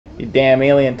You damn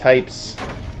alien types.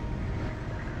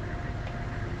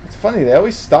 It's funny, they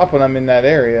always stop when I'm in that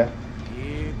area.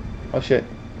 Oh shit.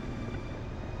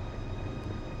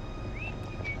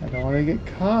 I don't want to get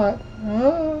caught.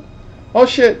 Ah. Oh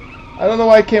shit. I don't know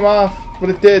why it came off,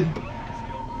 but it did.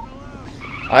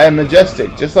 I am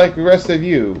majestic, just like the rest of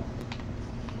you.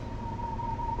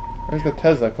 Where's the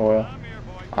Tesla coil?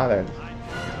 Ah, there it is.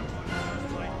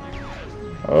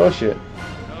 Oh shit.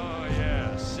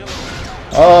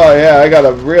 Oh yeah, I got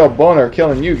a real boner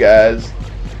killing you guys.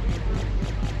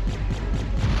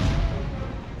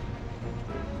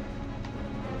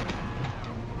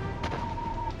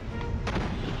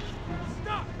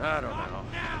 I don't know.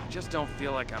 Just don't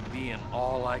feel like I'm being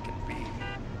all I can be.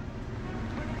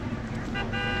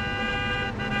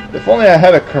 If only I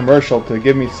had a commercial to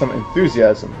give me some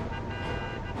enthusiasm.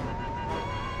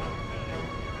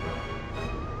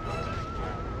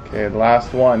 Okay, the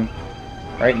last one.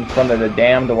 Right in front of the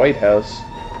damned White House.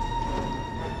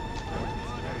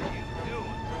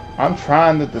 I'm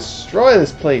trying to destroy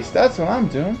this place. That's what I'm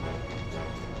doing.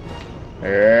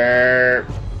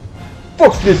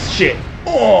 Fuck this shit.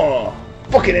 Oh,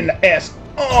 fuck it in the ass.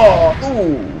 Oh,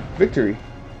 ooh, victory.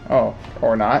 Oh,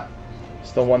 or not.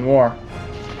 Still one more.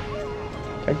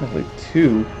 Technically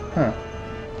two. Huh.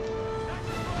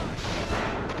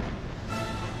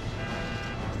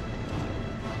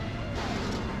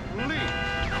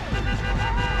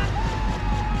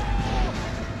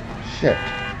 Shit.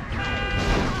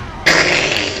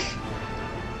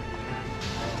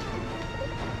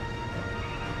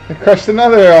 I crushed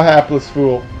another hapless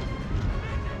fool.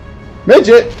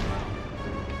 Midget!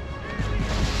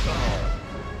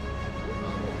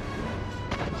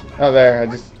 Oh, there. I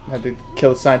just had to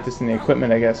kill the scientist and the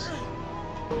equipment, I guess.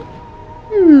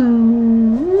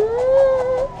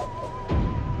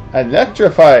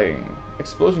 Electrifying!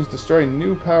 Explosions destroy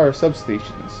new power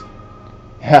substations.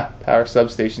 Yeah, power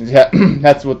substations. Yeah,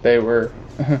 that's what they were.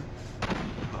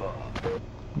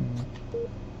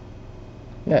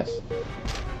 Yes.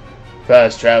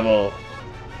 Fast travel.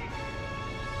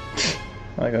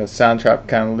 I like a soundtrack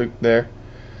kind of loop there.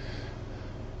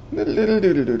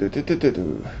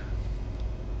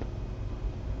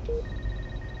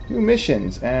 New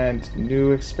missions and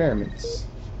new experiments.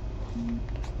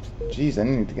 Jeez, I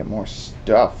need to get more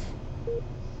stuff.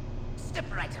 Step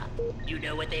right up. You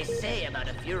know what they say about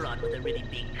a Furon with a really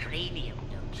big cranium,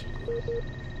 don't you?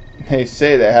 They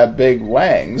say they have big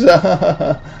wangs.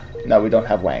 No, we don't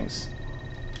have wangs.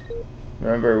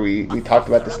 Remember, we talked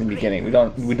about this in the beginning.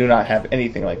 We do not have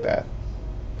anything like that.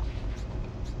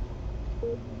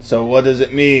 So what does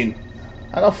it mean?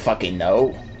 I don't fucking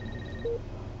know.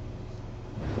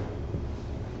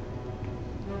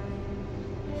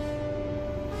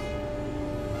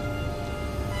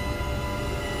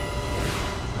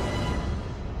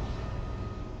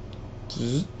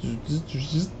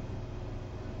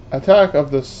 Attack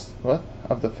of the what?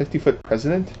 Of the 50-foot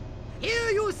president? Here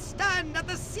you stand at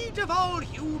the seat of all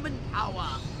human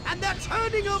power, and they're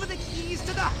turning over the keys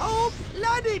to the whole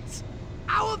planet.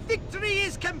 Our victory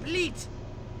is complete.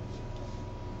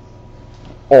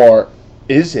 Or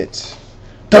is it?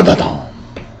 Dun dun dun.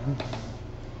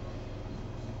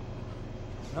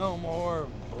 No more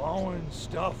blowing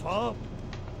stuff up?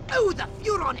 Oh, the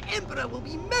Furon Emperor will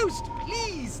be most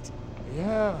pleased.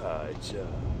 Yeah, it's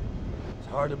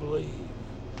hard to believe.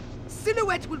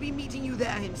 Silhouette will be meeting you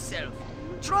there himself.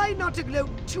 Try not to gloat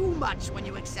too much when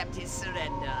you accept his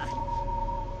surrender.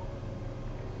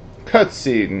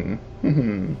 Cutscene.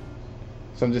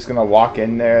 So I'm just gonna walk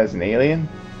in there as an alien?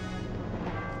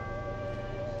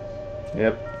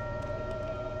 Yep.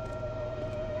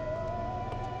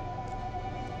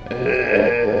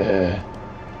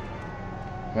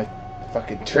 My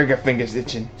fucking trigger finger's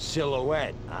itching.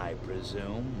 Silhouette, I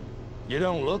presume. You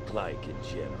don't look like a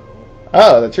general.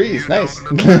 Oh, the tree's nice. You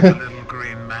don't look like a little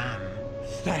green man.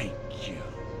 Thank you.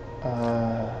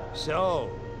 So,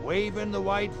 waving the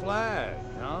white flag,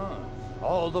 huh?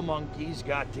 All the monkeys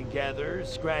got together,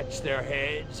 scratched their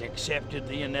heads, accepted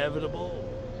the inevitable.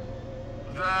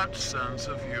 That sense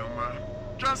of humor.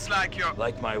 Just like your...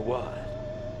 Like my what?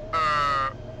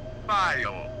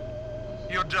 file.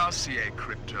 Your dossier,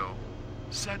 Crypto.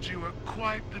 Said you were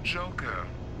quite the joker.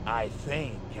 I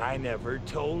think I never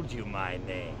told you my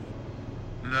name.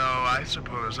 No, I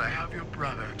suppose I have your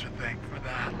brother to thank for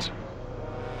that.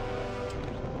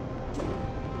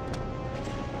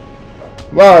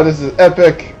 wow, this is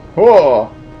epic. Whoa.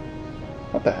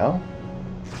 What the hell?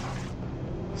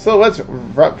 Silhouette's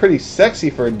pretty sexy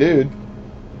for a dude.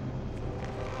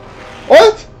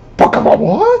 What?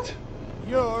 What?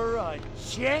 You're a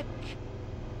chick?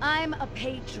 I'm a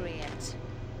patriot.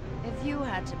 If you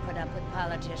had to put up with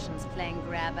politicians playing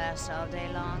grab-ass all day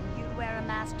long, you'd wear a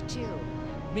mask too.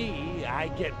 Me, I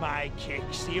get my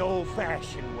kicks the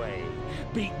old-fashioned way,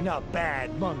 beating up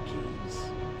bad monkeys.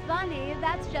 Funny,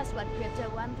 that's just what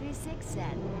Crypto-136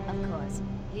 said. Of course,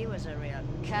 he was a real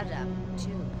cut-up,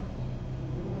 too.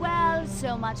 Well,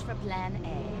 so much for Plan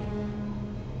A.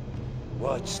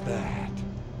 What's that?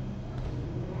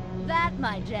 That,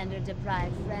 my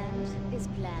gender-deprived friend, is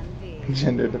Plan B.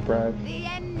 Gender-deprived. The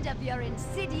end of your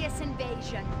insidious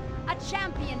invasion. A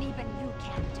champion even you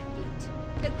can't defeat.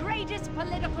 The greatest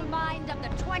political mind of the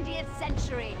 20th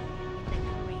century. The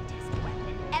greatest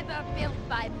weapon ever built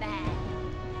by man.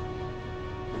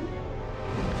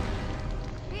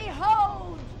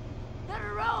 Behold! The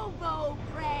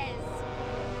Robo-Prez!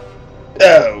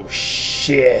 Oh,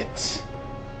 shit.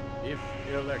 If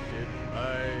elected,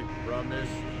 I promise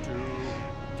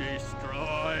to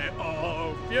destroy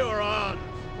all Furons.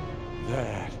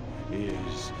 That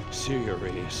is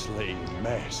seriously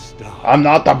messed up. I'm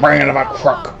not the brain of a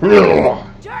crook.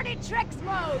 Dirty tricks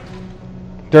mode!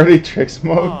 Dirty tricks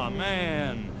mode. Oh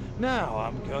man, now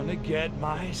I'm gonna get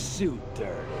my suit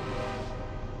dirty.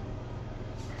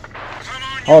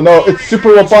 Oh no, it's Super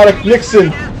Robotic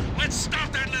Nixon. Let's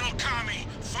stop that little commie.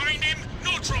 Find him,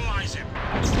 neutralize him.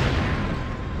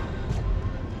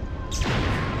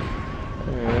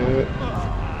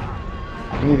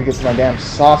 I need to get to my damn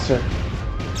saucer.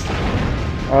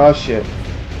 Oh shit.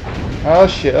 Oh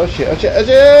shit, oh shit, oh shit, oh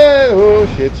shit! Oh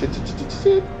shit, shit, shit, shit, shit,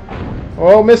 shit.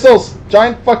 Oh, missiles!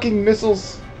 Giant fucking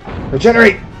missiles!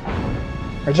 Regenerate!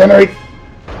 Regenerate!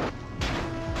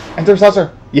 Enter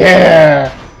saucer!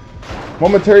 Yeah!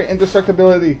 Momentary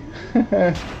indestructibility!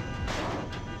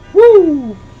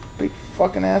 Woo! Big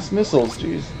fucking ass missiles,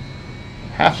 jeez.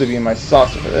 Have to be in my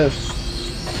saucer for this.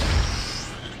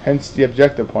 Hence the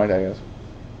objective point, I guess.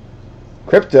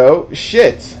 Crypto?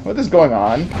 Shit! What is going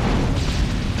on?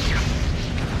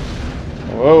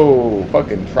 Whoa,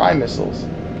 fucking tri-missiles.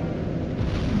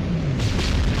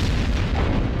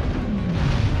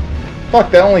 Fuck,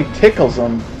 that only tickles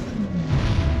them.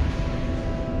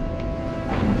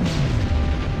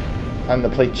 Time to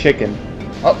play chicken.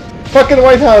 Oh, fucking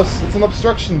White House! It's an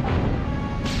obstruction.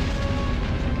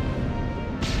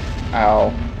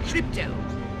 Ow. Crypto,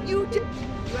 you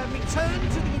have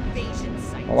returned to the invasion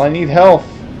site. Well, I need health.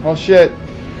 Oh shit.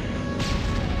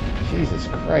 Jesus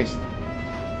Christ.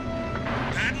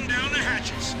 Batten down the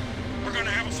hatches. We're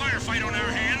gonna have a firefight on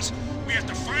our hands. We have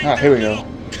to find Ah, here we go.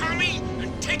 commie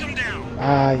and take him down.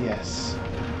 Ah, yes.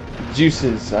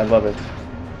 Juices. I love it.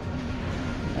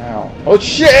 Ow. Oh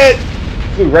shit!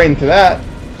 Flew right into that.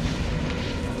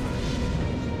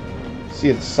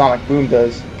 See what Sonic Boom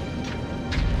does.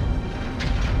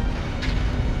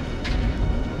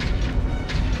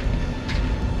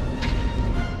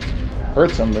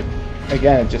 Hurts him, but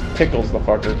again, it just tickles the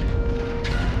fucker.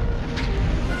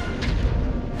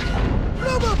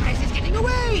 Robo-Prez is getting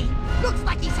away! Looks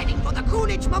like he's heading for the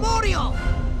Coolidge Memorial!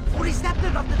 Or is that the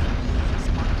of the...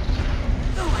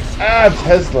 Oh, I see. Ah,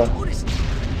 Tesla. Tourist.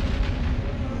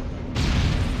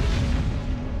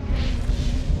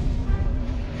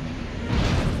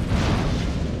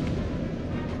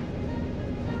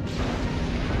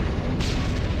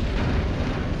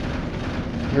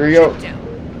 Here we go. Crypto.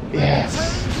 Yes.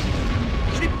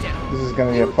 Crypto. This is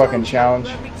gonna be a fucking challenge.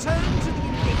 Return to the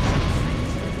invasion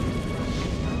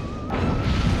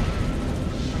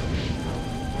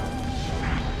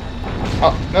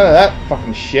Oh, none of that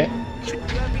fucking shit. site. You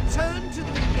have returned to the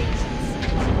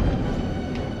invasion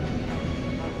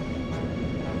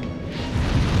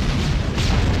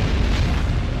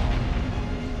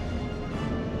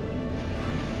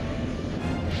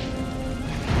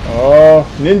Oh,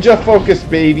 ninja focus,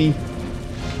 baby.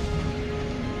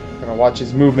 Gotta watch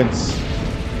his movements.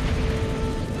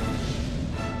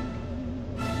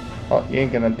 Oh, you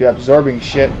ain't gonna do absorbing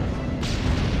shit.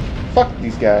 Fuck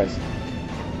these guys.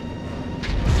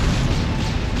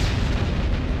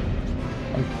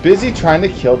 I'm busy trying to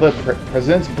kill the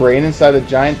president's brain inside a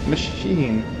giant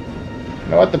machine.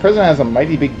 You know what? The president has a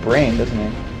mighty big brain, doesn't he?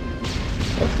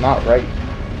 That's not right.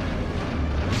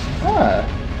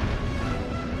 Ah.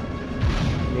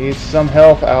 Need some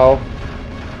help, Al.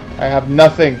 I have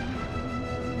nothing.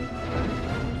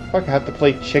 Fuck, I have to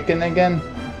play chicken again?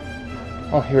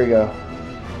 Oh, here we go.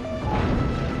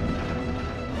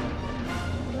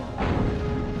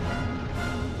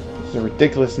 This is a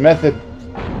ridiculous method.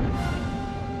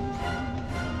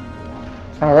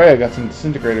 Alright, I got some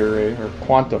disintegrator array, or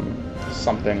quantum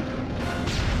something.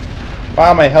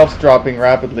 Wow, my health's dropping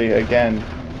rapidly again.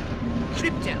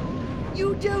 Crypto,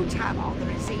 you don't have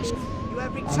authorization. You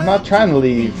have returned I'm not trying to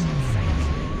leave. the invasion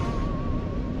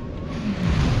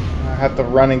have to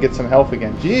run and get some health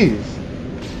again. Jeez.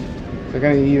 Is there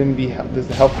gonna even be... Does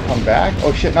the health come back?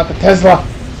 Oh shit, not the Tesla!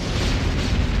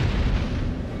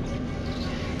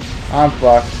 I'm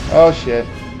fucked. Oh shit.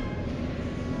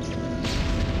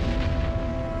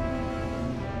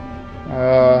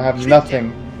 I have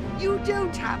nothing. You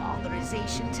don't have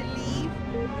authorization to leave.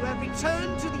 You have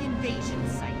returned to the invasion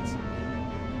site.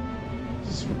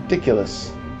 This is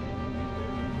ridiculous.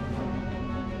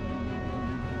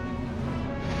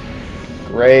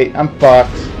 Great, I'm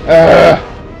fucked. Ugh.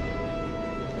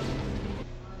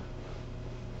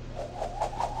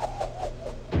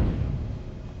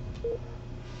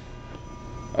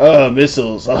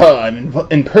 Missiles. I'm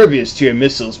impervious to your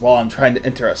missiles while I'm trying to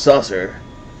enter a saucer.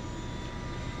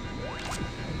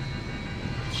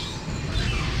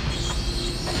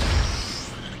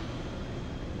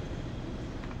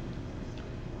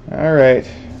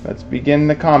 Alright, let's begin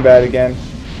the combat again.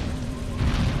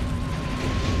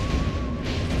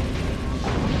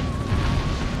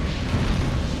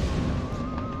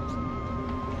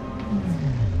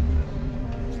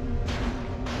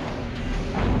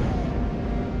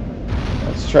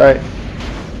 Let's try it.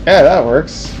 Yeah, that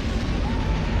works.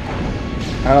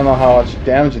 I don't know how much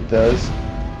damage it does.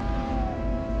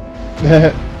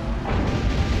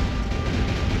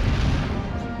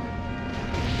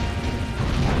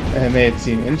 It made it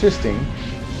seem interesting.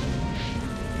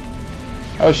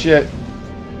 Oh shit.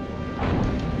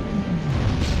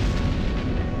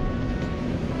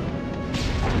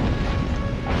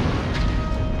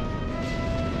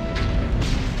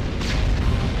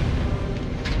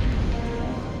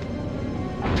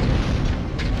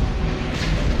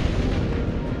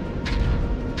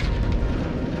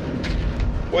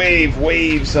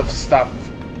 Waves of stuff.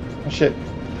 Oh shit.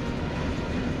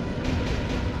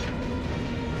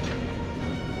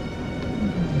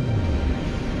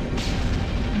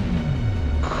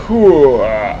 Cool.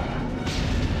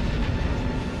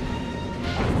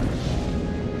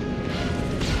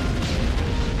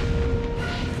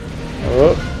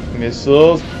 Oh,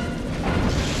 missiles.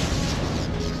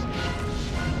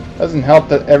 Doesn't help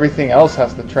that everything else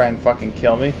has to try and fucking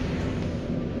kill me.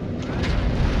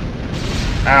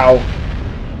 Ow.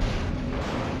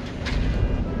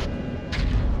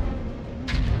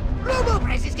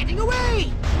 Robopress is getting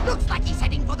away! Looks like he's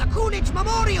heading for the Coolidge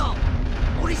Memorial!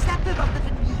 Or is that the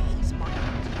Rutherford VA's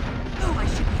monument? Oh, I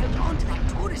should have held on to that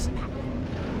tourist map.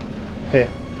 Hey.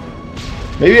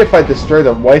 Maybe if I destroy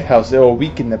the White House, it will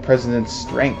weaken the president's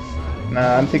strength.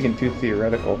 Nah, I'm thinking too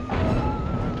theoretical.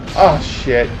 Oh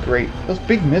shit, great. Those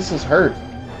big missiles hurt.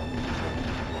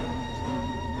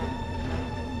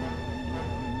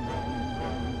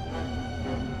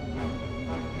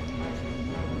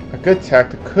 A good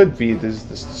tactic could be to just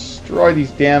destroy these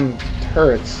damn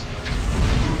turrets.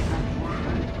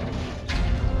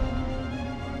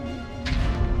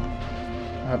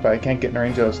 But I can't get in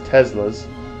range of those Teslas.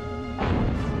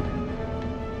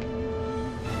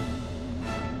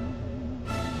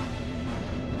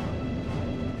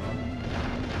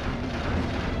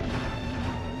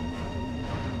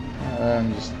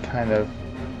 I'm just kind of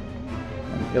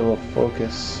ill of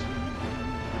focus.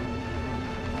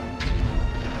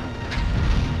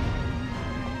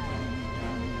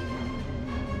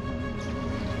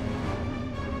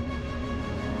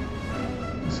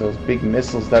 Those big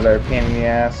missiles that are a pain in the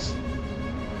ass.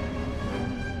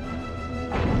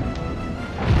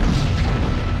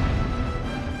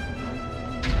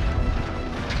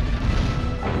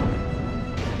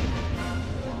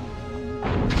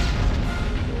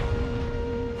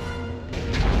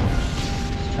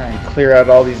 Just try and clear out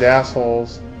all these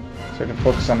assholes so I can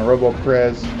focus on the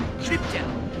Robo-Prez.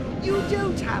 You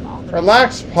don't have all the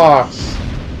Relax, Pox!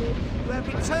 You have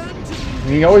returned to And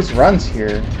he always runs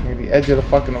here, near the edge of the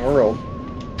fucking world.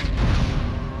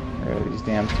 Where are these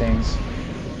damn things?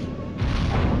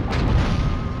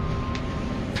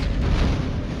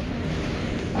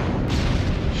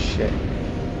 Shit.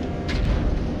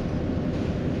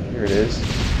 Here it is.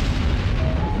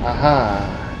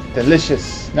 Aha!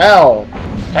 Delicious! Now!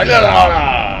 Get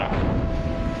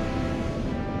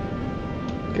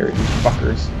rid of these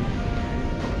fuckers.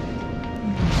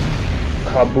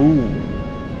 Kaboom!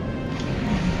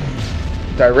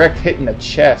 Direct hit in the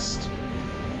chest.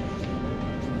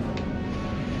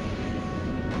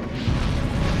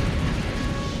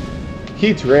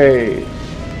 Heat ray.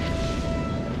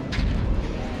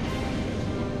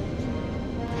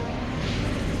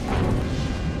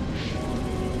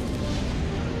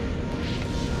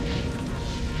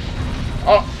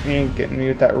 Oh, you ain't getting me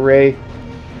with that ray.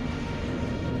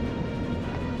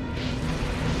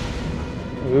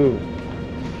 Ooh.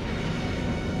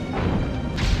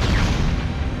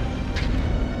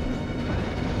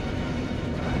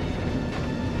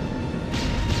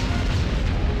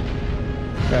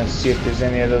 Trying to see if there's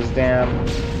any of those damn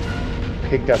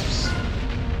pickups.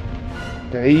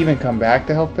 Do they even come back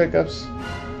to help pickups?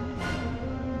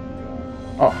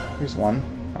 Oh, here's one.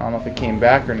 I don't know if it came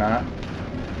back or not.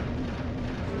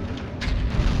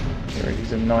 Here are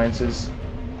these annoyances.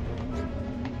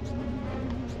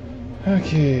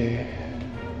 Okay.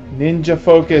 Ninja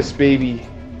focus, baby.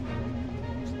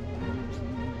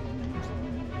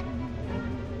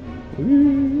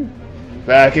 Woo.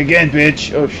 Back again,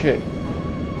 bitch. Oh, shit.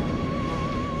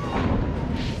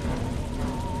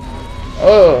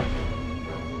 Oh.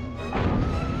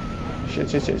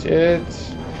 Shit.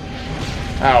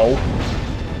 Ow.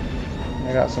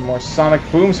 I got some more sonic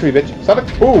booms for you, bitch. Sonic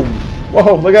boom.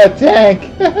 Whoa, look at that tank.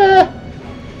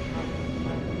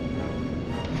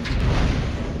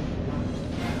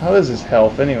 How is his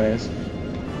health, anyways?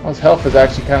 Well, his health is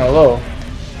actually kind of low.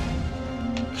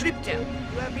 Crypto,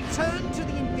 you have returned to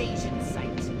the invasion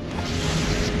site.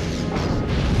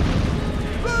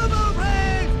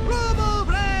 Robo-Break!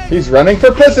 He's running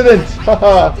for president!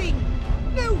 Haha!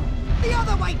 No, the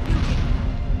other white building.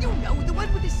 You know, the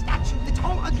one with the statue, the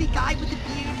tall, ugly guy with the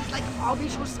beard is like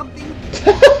Amish or something.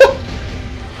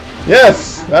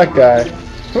 Yes, that guy.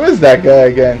 Who is that guy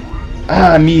again?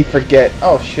 Ah, me forget.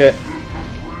 Oh, shit.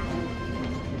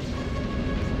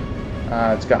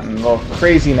 It's gotten a little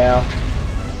crazy now.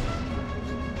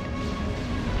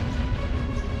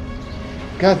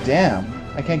 God damn.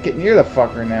 I can't get near the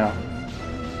fucker now.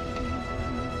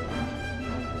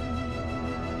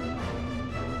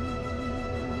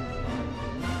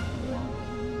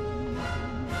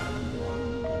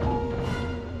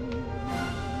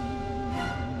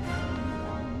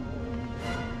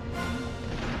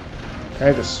 Can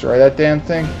I destroy that damn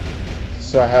thing?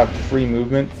 So I have free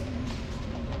movement?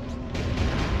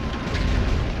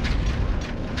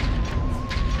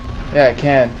 Yeah, I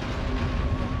can.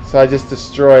 So I just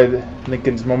destroyed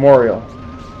Lincoln's Memorial.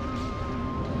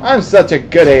 I'm such a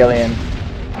good alien.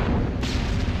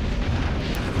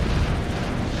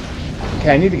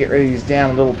 Okay, I need to get rid of these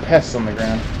damn little pests on the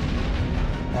ground.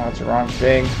 Oh, that's the wrong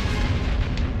thing.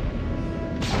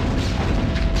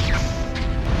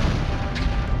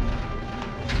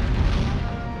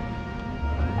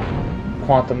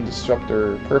 Quantum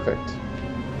disruptor, perfect.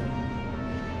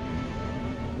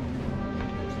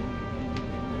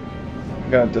 I'm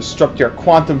gonna disrupt your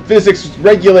quantum physics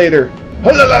regulator.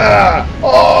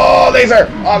 Oh, laser!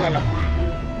 Oh, no.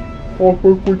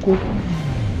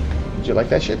 Did you like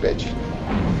that shit, bitch?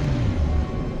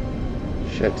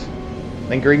 Shit.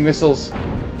 Lingering missiles.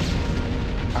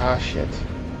 Ah, shit.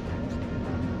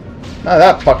 None of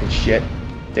that fucking shit,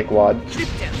 dickwad.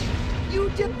 Crypto, you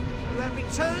have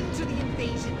returned to the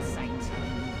invasion site.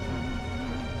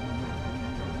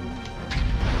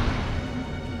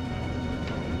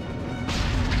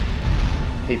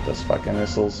 Hate those fucking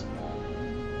missiles.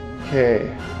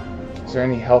 Okay. Is there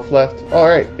any health left? Oh,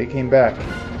 alright, they came back.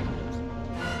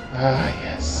 Ah,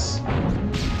 yes.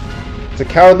 It's a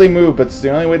cowardly move, but it's the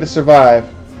only way to survive.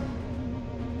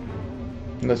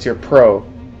 Unless you're pro.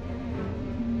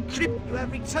 You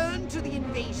have returned to the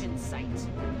invasion site.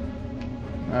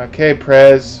 Okay,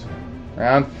 Prez.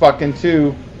 Round fucking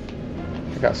 2.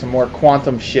 I got some more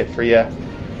quantum shit for ya.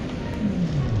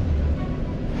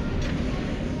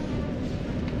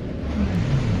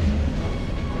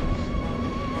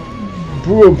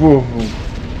 Boom, boom, boom.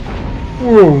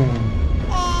 Boom.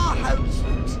 Oh, how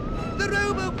cute. The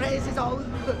Robo-Prez is all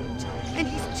hurt, and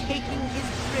he's taking his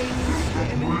friends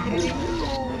and heading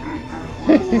home.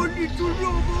 Oh, little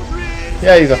Robo-Prez.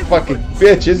 Yeah, he's a fucking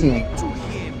bitch, isn't he? To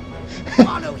him.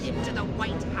 Follow him to the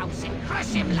White House and crush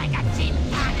him like a tin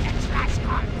can in a trash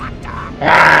compactor.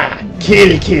 Ah!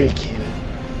 Kill.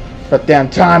 But damn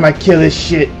time I kill this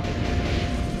shit.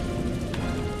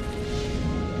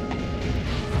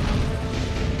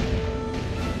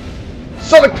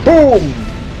 Sonic boom!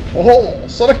 Oh,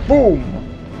 Sonic boom!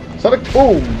 Sonic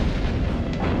boom!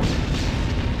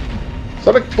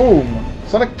 Sonic boom!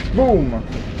 Sonic boom!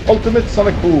 Ultimate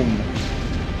Sonic boom!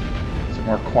 Some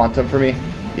more quantum for me?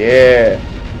 Yeah!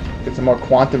 Get some more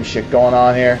quantum shit going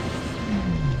on here.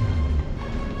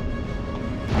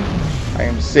 I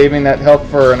am saving that health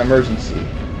for an emergency.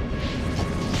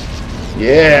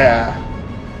 Yeah!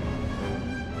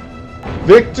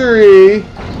 Victory!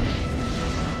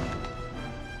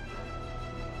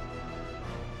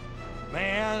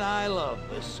 Man, I love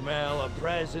the smell of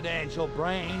presidential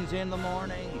brains in the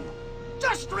morning.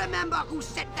 Just remember who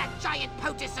set that giant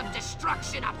potus of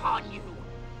destruction upon you.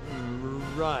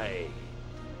 Right.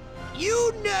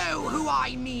 You know who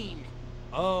I mean.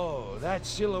 Oh, that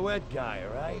silhouette guy,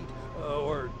 right?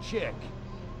 Or chick.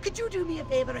 Could you do me a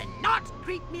favor and not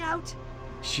creep me out?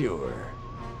 Sure.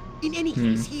 In any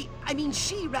case,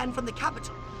 she ran from the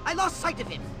capital. I lost sight of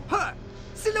him. Her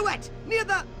silhouette near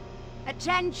the...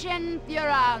 Attention,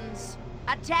 Furons.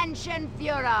 Attention,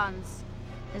 Furons.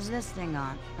 Is this thing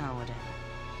on? Oh, whatever.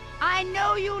 I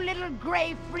know you little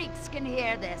gray freaks can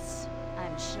hear this.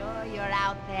 I'm sure you're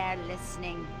out there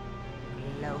listening,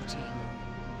 gloating.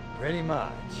 Pretty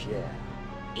much,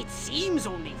 yeah. It seems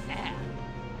only fair.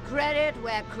 Credit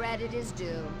where credit is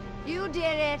due. You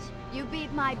did it. You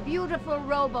beat my beautiful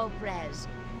Robo-Prez.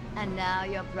 And now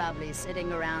you're probably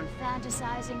sitting around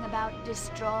fantasizing about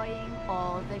destroying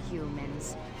all the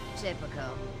humans.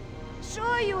 Typical.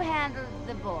 Sure you handled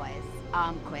the boys,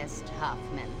 Armquist,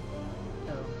 Hoffman.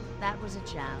 Oh, that was a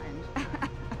challenge.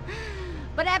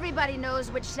 But everybody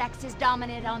knows which sex is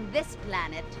dominant on this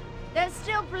planet. There's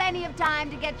still plenty of time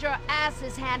to get your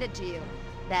asses handed to you.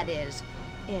 That is,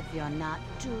 if you're not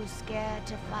too scared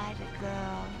to fight a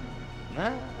girl.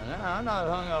 Nah, I'm not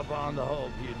hung up on the whole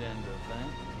Pudenda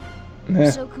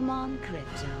thing. So come on,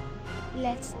 Crypto.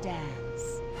 Let's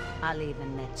dance. I'll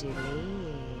even let you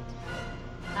lead.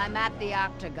 I'm at the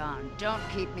Octagon. Don't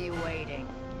keep me waiting.